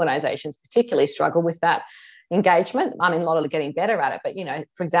big organizations particularly struggle with that engagement. I mean, a lot of getting better at it. But,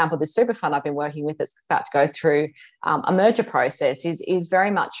 for example, the super fund I've been working with that's about to go through a merger process is very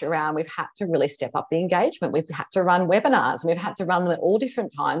much around, we've had to really step up the engagement. We've had to run webinars. We've had to run them at all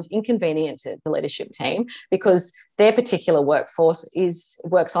different times, inconvenient to the leadership team, because their particular workforce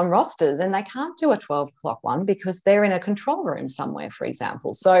works on rosters and they can't do a 12 o'clock one because they're in a control room somewhere, for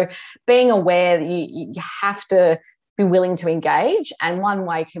example. So being aware that you have to be willing to engage, and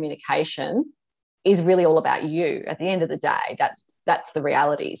one-way communication is really all about you. At the end of the day, that's the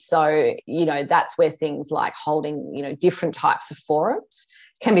reality. So, that's where things like holding, different types of forums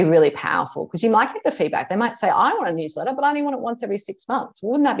can be really powerful, because you might get the feedback. They might say, I want a newsletter, but I only want it once every 6 months.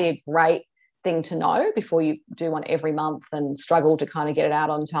 Well, wouldn't that be a great thing to know before you do one every month and struggle to kind of get it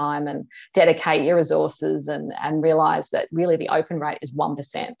out on time and dedicate your resources and realize that really the open rate is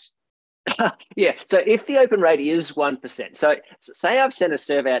 1%. Yeah. So if the open rate is 1%, so say I've sent a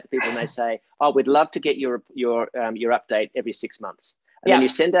survey out to people and they say, "Oh, we'd love to get your update every 6 months," and then you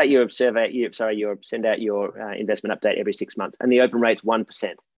send out your survey. You send out your investment update every 6 months, and the open rate's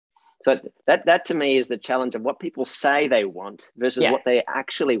 1%. So that to me is the challenge of what people say they want versus what they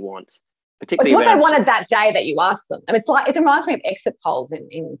actually want. Particularly it's what they wanted that day that you asked them. And it reminds me of exit polls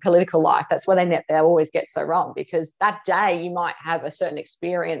in political life. That's where they always get so wrong, because that day you might have a certain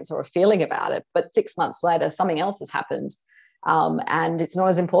experience or a feeling about it, but 6 months later, something else has happened and it's not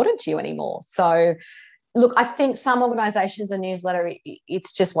as important to you anymore. So look, I think some organisations, a newsletter,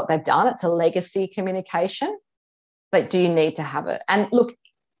 it's just what they've done. It's a legacy communication, but do you need to have it? And look,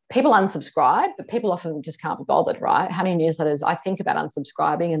 people unsubscribe, but people often just can't be bothered, right? How many newsletters I think about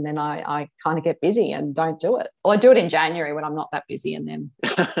unsubscribing and then I kind of get busy and don't do it. Or I do it in January when I'm not that busy and then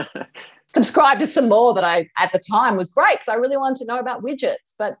subscribe to some more that I, at the time, was great because I really wanted to know about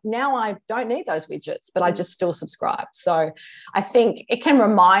widgets. But now I don't need those widgets, but I just still subscribe. So I think it can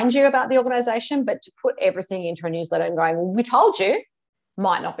remind you about the organisation, but to put everything into a newsletter and going, well, we told you,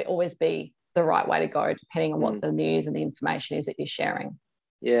 might not always be the right way to go, depending on what the news and the information is that you're sharing.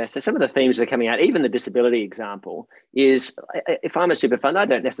 Yeah, so some of the themes that are coming out, even the disability example, is if I'm a super fund, I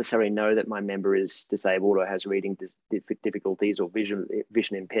don't necessarily know that my member is disabled or has reading difficulties or vision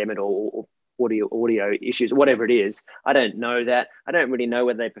impairment or audio issues, whatever it is. I don't know that. I don't really know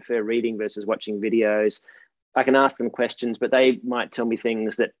whether they prefer reading versus watching videos. I can ask them questions, but they might tell me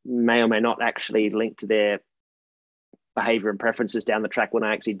things that may or may not actually link to their behavior and preferences down the track when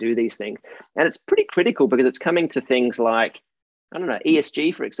I actually do these things. And it's pretty critical because it's coming to things like, I don't know,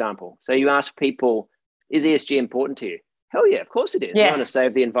 ESG, for example. So you ask people, is ESG important to you? Hell yeah, of course it is. Yeah. You want to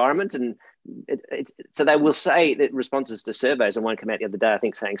save the environment. And so they will say that responses to surveys, and one came out the other day, I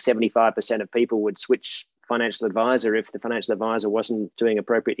think, saying 75% of people would switch financial advisor if the financial advisor wasn't doing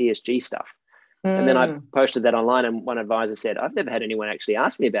appropriate ESG stuff. And then I posted that online, and one advisor said, I've never had anyone actually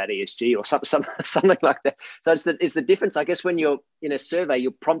ask me about ESG or something like that. So it's the difference, I guess, when you're in a survey, you're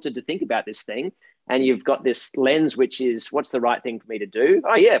prompted to think about this thing, and you've got this lens, which is, what's the right thing for me to do?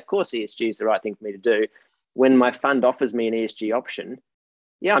 Oh, yeah, of course, ESG is the right thing for me to do. When my fund offers me an ESG option,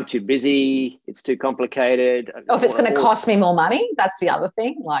 yeah, I'm too busy. It's too complicated. Or if it's going to cost me more money, that's the other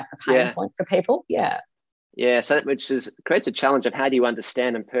thing, like the pain point for people. Yeah. Yeah, so creates a challenge of how do you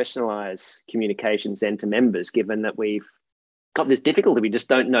understand and personalize communications then to members, given that we've got this difficulty. We just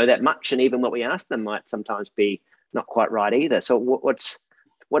don't know that much, and even what we ask them might sometimes be not quite right either. So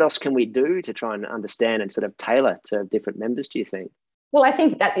what else can we do to try and understand and sort of tailor to different members, do you think? Well, I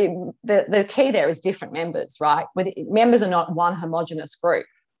think that the key there is different members, right? Members are not one homogenous group.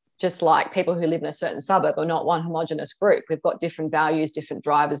 Just like people who live in a certain suburb are not one homogenous group. We've got different values, different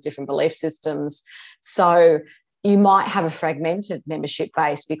drivers, different belief systems. So you might have a fragmented membership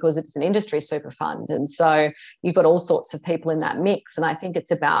base because it's an industry super fund. And so you've got all sorts of people in that mix. And I think it's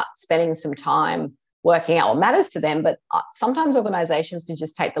about spending some time working out what matters to them. But sometimes organisations can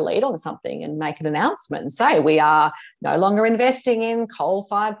just take the lead on something and make an announcement and say, we are no longer investing in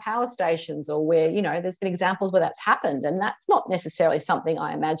coal-fired power stations, or where, there's been examples where that's happened. And that's not necessarily something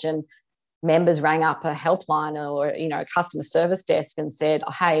I imagine members rang up a helpline or, a customer service desk and said,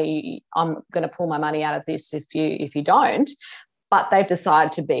 hey, I'm going to pull my money out of this if you don't. But they've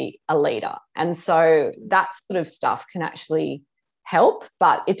decided to be a leader. And so that sort of stuff can actually help,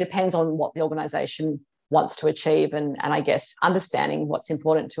 but it depends on what the organisation wants to achieve and I guess understanding what's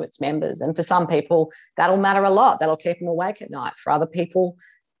important to its members. And for some people, that'll matter a lot. That'll keep them awake at night. For other people,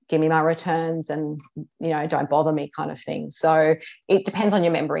 give me my returns and, don't bother me kind of thing. So it depends on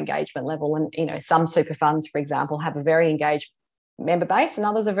your member engagement level. And, some super funds, for example, have a very engaged member base and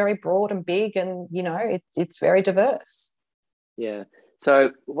others are very broad and big and, it's very diverse. Yeah.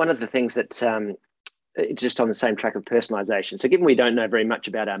 So one of the things that just on the same track of personalisation. So given we don't know very much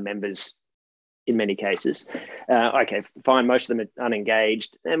about our members in many cases, okay, fine, most of them are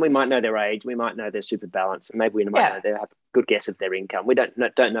unengaged, and we might know their age, we might know their super balance, and maybe we might know have a good guess of their income. We don't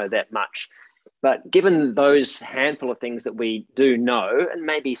know that much. But given those handful of things that we do know, and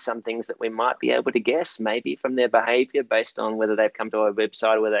maybe some things that we might be able to guess, maybe from their behaviour based on whether they've come to our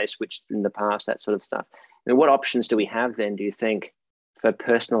website or whether they switched in the past, that sort of stuff. I mean, what options do we have then, do you think, for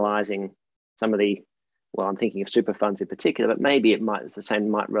personalising some of the, well, I'm thinking of super funds in particular, but maybe the same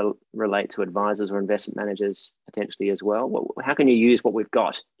might relate to advisors or investment managers potentially as well. How can you use what we've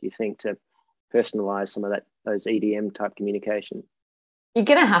got, do you think, to personalise some of those EDM type communications? You're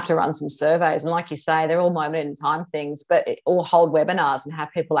going to have to run some surveys. And like you say, they're all moment in time things, or hold webinars and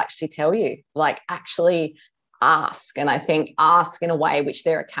have people actually tell you, actually ask. And I think ask in a way which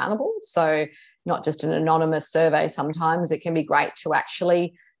they're accountable. So not just an anonymous survey. Sometimes it can be great to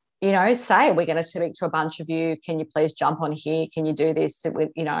actually, say, we're going to speak to a bunch of you. Can you please jump on here? Can you do this? It's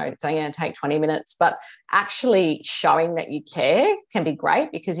only going to take 20 minutes. But actually showing that you care can be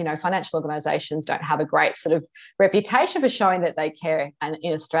great because, financial organisations don't have a great sort of reputation for showing that they care. And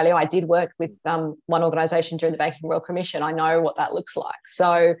in Australia, I did work with one organisation during the Banking Royal Commission. I know what that looks like.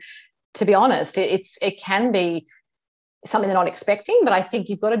 So to be honest, it can be something they're not expecting, but I think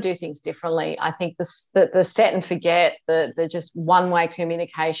you've got to do things differently. I think the set and forget, the just one-way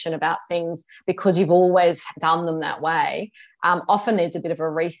communication about things because you've always done them that way often needs a bit of a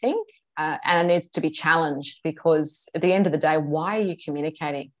rethink and it needs to be challenged because at the end of the day, why are you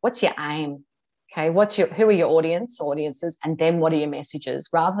communicating? What's your aim? Okay, who are your audiences, and then what are your messages,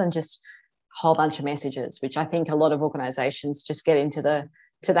 rather than just a whole bunch of messages, which I think a lot of organisations just get into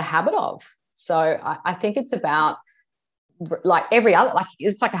the habit of. So I think it's about, like every other,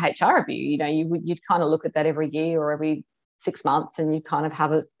 it's like a HR review, you'd kind of look at that every year or every 6 months and you kind of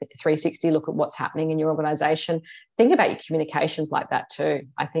have a 360 look at what's happening in your organisation. Think about your communications like that too.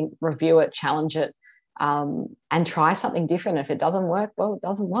 I think review it, challenge it, and try something different. If it doesn't work, well, it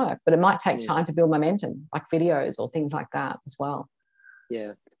doesn't work, but it might take time to build momentum, like videos or things like that as well.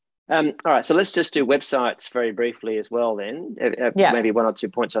 Yeah. All right, so let's just do websites very briefly as well then. Maybe 1 or 2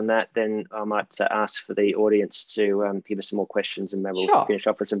 points on that. Then I might ask for the audience to give us some more questions and maybe we'll finish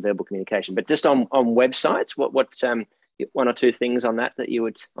off with some verbal communication. But just on websites, what 1 or 2 things on that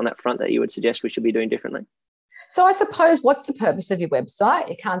front that you would suggest we should be doing differently? So I suppose, what's the purpose of your website?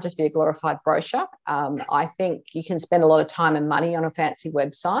 It can't just be a glorified brochure. I think you can spend a lot of time and money on a fancy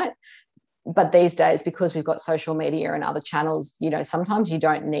website. But these days, because we've got social media and other channels, sometimes you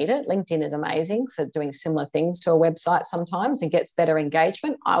don't need it. LinkedIn is amazing for doing similar things to a website sometimes and gets better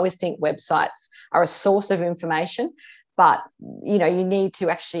engagement. I always think websites are a source of information, but, you need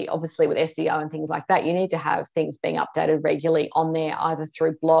to actually, obviously with SEO and things like that, you need to have things being updated regularly on there, either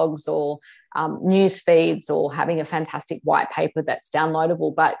through blogs or news feeds or having a fantastic white paper that's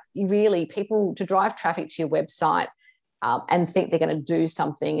downloadable. But people to drive traffic to your website and think they're going to do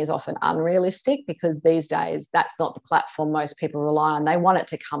something is often unrealistic because these days that's not the platform most people rely on. They want it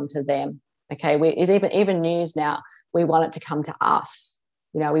to come to them. Okay, even news now, we want it to come to us.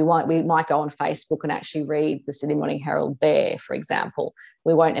 We might go on Facebook and actually read the Sydney Morning Herald there, for example.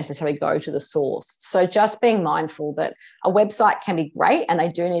 We won't necessarily go to the source. So just being mindful that a website can be great and they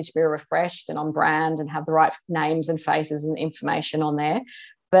do need to be refreshed and on brand and have the right names and faces and information on there.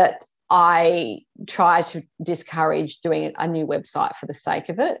 But I try to discourage doing a new website for the sake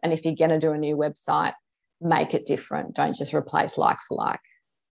of it. And if you're going to do a new website, make it different. Don't just replace like for like.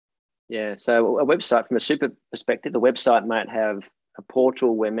 Yeah. So a website, from a super perspective, the website might have a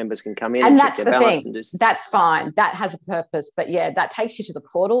portal where members can come in and check that's their the balance thing. And do something. That's fine. That has a purpose. But that takes you to the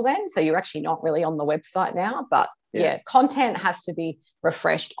portal then. So you're actually not really on the website now. But content has to be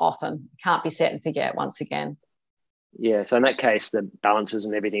refreshed often. Can't be set and forget once again. Yeah, so in that case, the balances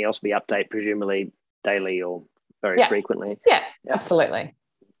and everything else will be updated presumably daily or very frequently. Yeah, absolutely.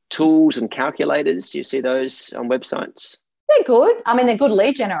 Tools and calculators, do you see those on websites? They're good. I mean, they're good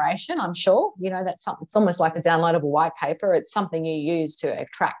lead generation, I'm sure. You know, that's something, it's almost like a downloadable white paper. It's something you use to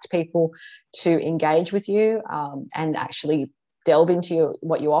attract people to engage with you, and actually delve into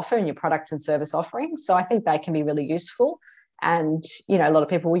what you offer and your product and service offerings. So I think they can be really useful. And, you know, a lot of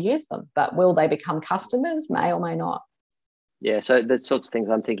people will use them, but will they become customers? May or may not. Yeah, so the sorts of things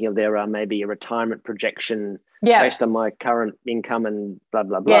I'm thinking of there are maybe a retirement projection Yeah. based on my current income and blah,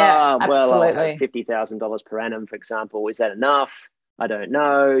 blah, blah. Yeah, well, I'll absolutely. have $50,000 per annum, for example. Is that enough? I don't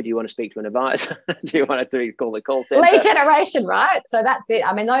know. Do you want to speak to an advisor? Do you want to call the call center? Lead generation, right? So that's it.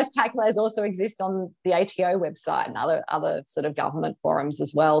 I mean, those calculators also exist on the ATO website and other sort of government forums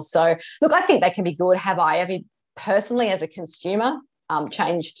as well. So look, I think they can be good. Have I ever personally, as a consumer,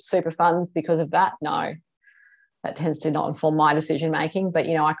 changed super funds because of that? No. That tends to not inform my decision making, but,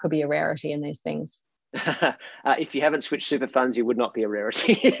 you know, I could be a rarity in these things. If you haven't switched super funds, you would not be a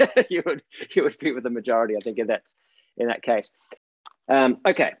rarity. you would be with the majority, I think, in that case.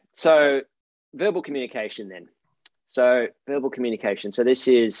 Okay, so verbal communication then. So verbal communication. So this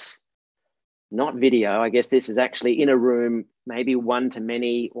is not video. I guess this is actually in a room, maybe one to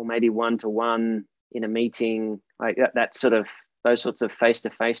many, or maybe one to one in a meeting, like that sort of, those sorts of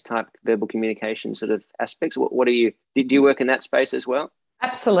face-to-face type verbal communication sort of aspects. What do you work in that space as well?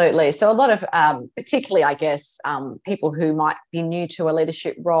 Absolutely. So a lot of, particularly, I guess, people who might be new to a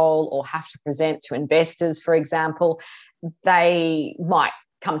leadership role or have to present to investors, for example, they might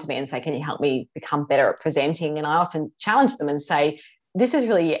come to me and say, can you help me become better at presenting? And I often challenge them and say, this is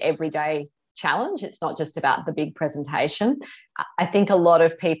really your everyday challenge. It's not just about the big presentation. I think a lot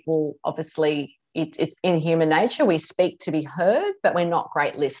of people, obviously, it's in human nature. We speak to be heard, but we're not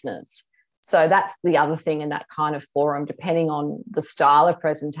great listeners. So that's the other thing in that kind of forum, depending on the style of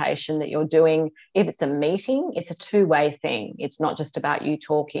presentation that you're doing. If it's a meeting, it's a two-way thing. It's not just about you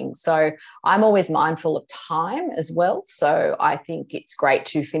talking. So I'm always mindful of time as well. So I think it's great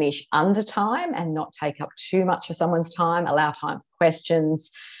to finish under time and not take up too much of someone's time, allow time for questions,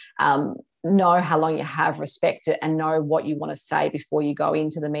 know how long you have, respect it, and know what you want to say before you go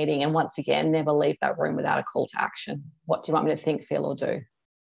into the meeting. And once again, never leave that room without a call to action. What do you want me to think, feel, or do?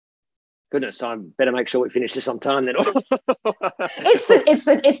 Goodness, I better make sure we finish this on time then.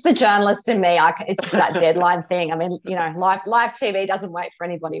 it's the journalist in me. It's that deadline thing. I mean, you know, live TV doesn't wait for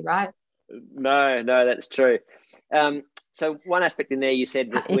anybody, right? No, that's true. So one aspect in there, you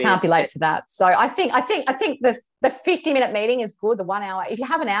said that you can't be late for that. So I think the 50-minute meeting is good. The 1 hour, if you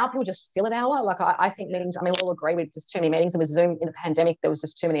have an hour, people just fill an hour. Like I think meetings, I mean, we'll all agree with just too many meetings. And with Zoom in the pandemic, there was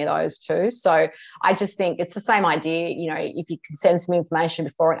just too many of those too. So I just think it's the same idea. You know, if you can send some information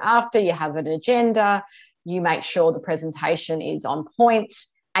before and after, you have an agenda, you make sure the presentation is on point,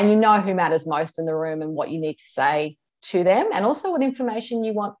 and you know who matters most in the room and what you need to say to them, and also what information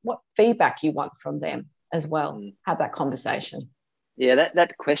you want, what feedback you want from them as well. Have that conversation. Yeah,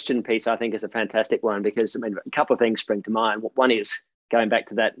 that question piece I think is a fantastic one, because I mean, a couple of things spring to mind. One is going back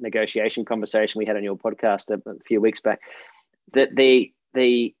to that negotiation conversation we had on your podcast a few weeks back, that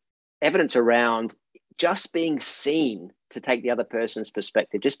the evidence around just being seen to take the other person's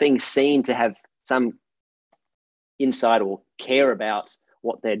perspective, just being seen to have some insight or care about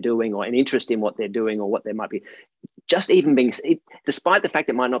what they're doing or an interest in what they're doing or what they might be, just even being, despite the fact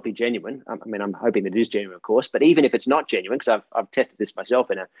it might not be genuine. I mean, I'm hoping that it is genuine, of course, but even if it's not genuine, because I've tested this myself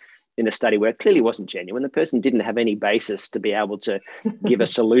in a study where it clearly wasn't genuine, the person didn't have any basis to be able to give a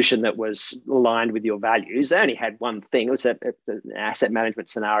solution that was aligned with your values. They only had one thing. It was an asset management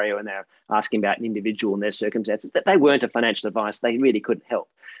scenario, and they're asking about an individual and their circumstances. That they weren't a financial advice. They really couldn't help.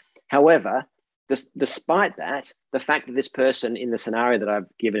 However, despite that, the fact that this person in the scenario that I've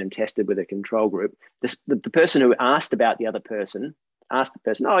given and tested with a control group, the person who asked about the other person, asked the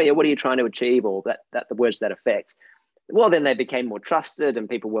person, oh yeah, what are you trying to achieve? Or that the words to that effect. Well, then they became more trusted and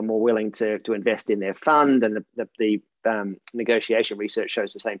people were more willing to invest in their fund. And the negotiation research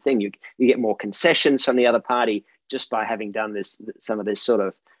shows the same thing. You get more concessions from the other party just by having done some of this sort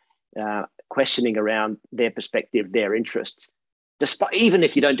of questioning around their perspective, their interests, despite even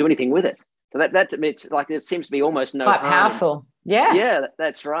if you don't do anything with it. So that it's like it seems to be almost no quite powerful. Yeah,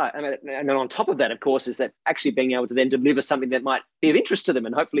 that's right. I mean, and then on top of that, of course, is that actually being able to then deliver something that might be of interest to them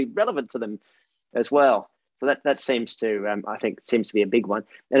and hopefully relevant to them as well. So that seems to, I think, seems to be a big one.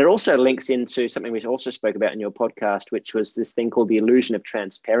 And it also links into something we also spoke about in your podcast, which was this thing called the illusion of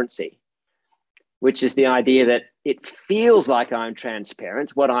transparency, which is the idea that it feels like I'm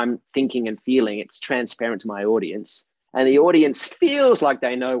transparent, what I'm thinking and feeling, it's transparent to my audience. And the audience feels like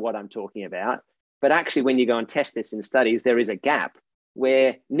they know what I'm talking about. But actually, when you go and test this in studies, there is a gap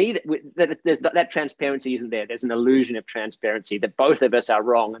where that transparency isn't there. There's an illusion of transparency that both of us are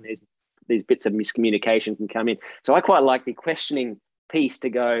wrong, and these bits of miscommunication can come in. So I quite like the questioning piece to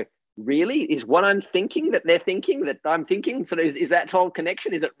go, really? Is what I'm thinking that they're thinking that I'm thinking? Sort of, is that whole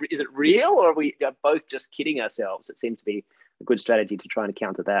connection? Is it real, or are we both just kidding ourselves? It seems to be a good strategy to try and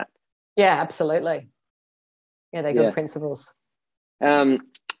counter that. Yeah, absolutely. Yeah, they're good principles.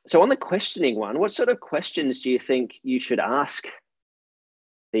 So on the questioning one, what sort of questions do you think you should ask?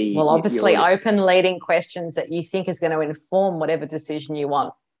 Well, obviously, open leading questions that you think is going to inform whatever decision you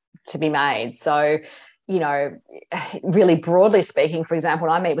want to be made. So, really broadly speaking, for example,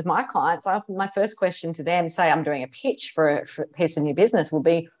 when I meet with my clients, my first question to them, say I'm doing a pitch for a piece of new business, will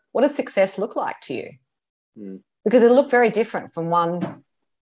be, what does success look like to you? Because it'll look very different from one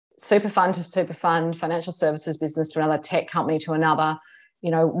super fund to super fund, financial services business to another, tech company to another.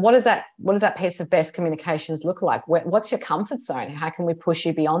 What does that piece of best communications look like? What's your comfort zone? How can we push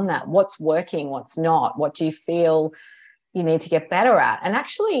you beyond that? What's working? What's not? What do you feel you need to get better at? And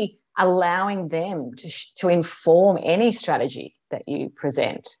actually allowing them to inform any strategy that you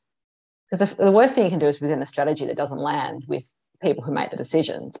present. Because the worst thing you can do is present a strategy that doesn't land with people who make the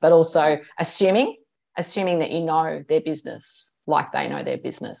decisions, but also assuming that you know their business like they know their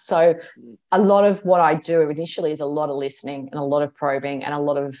business. So a lot of what I do initially is a lot of listening and a lot of probing and a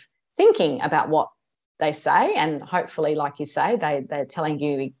lot of thinking about what they say. And hopefully, like you say, they're telling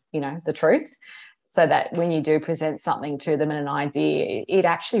you, the truth, so that when you do present something to them and an idea, it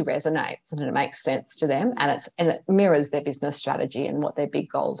actually resonates and it makes sense to them, and it mirrors their business strategy and what their big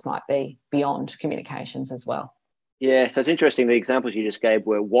goals might be beyond communications as well. Yeah, so it's interesting. The examples you just gave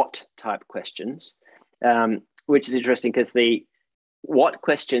were what type questions, which is interesting because the what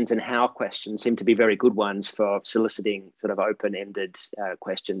questions and how questions seem to be very good ones for soliciting sort of open-ended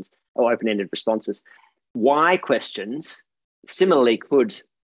questions or open-ended responses. Why questions similarly could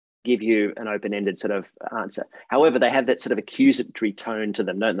give you an open-ended sort of answer. However, they have that sort of accusatory tone to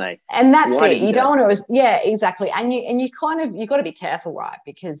them, don't they? And that's it. You don't want to, yeah, exactly. And you've got to be careful, right?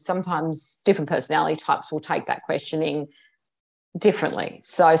 Because sometimes different personality types will take that questioning differently.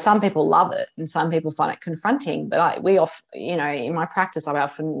 So some people love it and some people find it confronting. But in my practice, I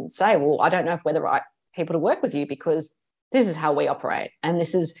often say, well, I don't know if we're the right people to work with you because this is how we operate and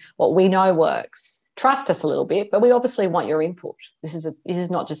this is what we know works. Trust us a little bit, but we obviously want your input. This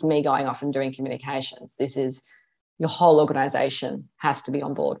is not just me going off and doing communications. This is your whole organisation has to be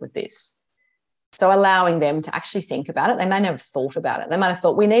on board with this. So allowing them to actually think about it. They may never have thought about it. They might have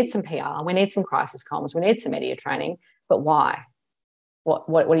thought, we need some PR, we need some crisis comms, we need some media training, but why? What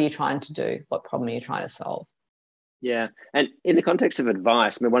are you trying to do? What problem are you trying to solve? Yeah. And in the context of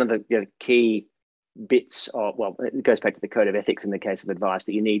advice, I mean, one of the key bits of, well, it goes back to the code of ethics in the case of advice,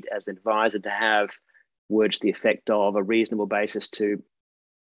 that you need as an advisor to have words to the effect of a reasonable basis to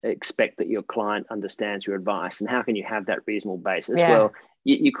expect that your client understands your advice. And how can you have that reasonable basis? Yeah. Well,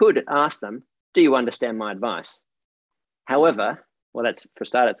 you could ask them, do you understand my advice? However, well, that's for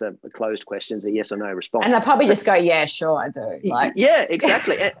start, it's a closed question, it's a yes or no response. And they'll probably just go, yeah, sure, I do. Yeah,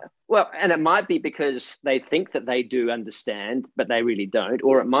 exactly. And it might be because they think that they do understand, but they really don't.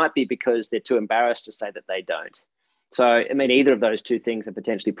 Or it might be because they're too embarrassed to say that they don't. So, I mean, either of those two things are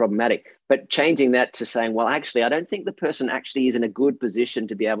potentially problematic. But changing that to saying, well, actually, I don't think the person actually is in a good position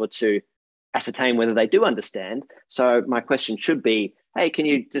to be able to ascertain whether they do understand. So my question should be, hey, can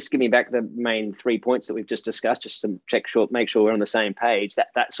you just give me back the main 3 points that we've just discussed, just to make sure we're on the same page,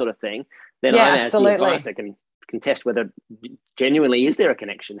 that sort of thing. Then I'm as the advisor can test whether genuinely is there a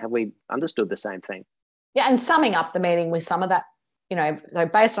connection. Have we understood the same thing? Yeah, and summing up the meeting with some of that, so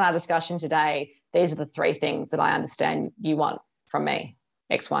based on our discussion today, these are the 3 things that I understand you want from me,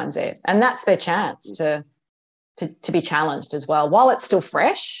 X, Y, and Z. And that's their chance to be challenged as well. While it's still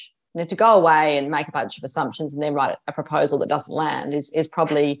fresh, to go away and make a bunch of assumptions and then write a proposal that doesn't land is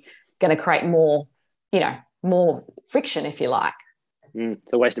probably going to create more friction, if you like.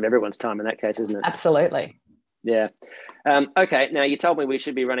 It's a waste of everyone's time in that case, isn't it? Absolutely. Yeah. Okay. Now, you told me we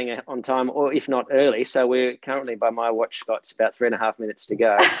should be running on time, or if not early. So we're currently, by my watch, Scott, about 3.5 minutes to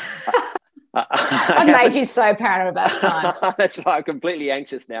go. I've made you so paranoid about time. That's why I'm completely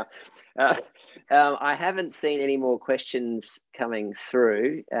anxious now. I haven't seen any more questions coming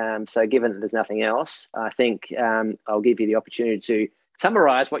through. So given that there's nothing else, I think I'll give you the opportunity to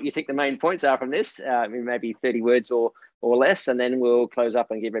summarize what you think the main points are from this, maybe 30 words or less, and then we'll close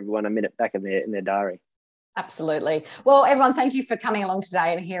up and give everyone a minute back in their diary. Absolutely. Well, everyone, thank you for coming along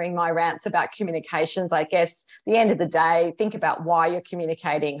today and hearing my rants about communications. I guess at the end of the day, think about why you're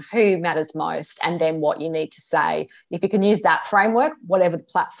communicating, who matters most, and then what you need to say. If you can use that framework, whatever the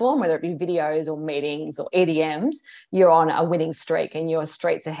platform, whether it be videos or meetings or EDMs, you're on a winning streak and you're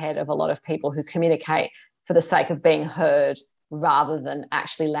streets ahead of a lot of people who communicate for the sake of being heard rather than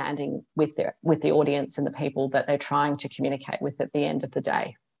actually landing with the audience and the people that they're trying to communicate with at the end of the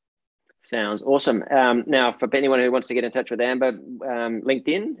day. Sounds awesome. Now, for anyone who wants to get in touch with Amber,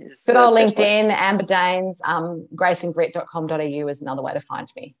 LinkedIn is good old LinkedIn, Amber Daines, graceandgrit.com.au is another way to find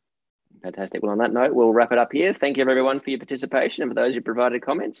me. Fantastic. Well, on that note, we'll wrap it up here. Thank you, everyone, for your participation, and for those who provided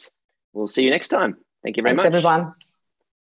comments. We'll see you next time. Thank you very much. Thanks, everyone.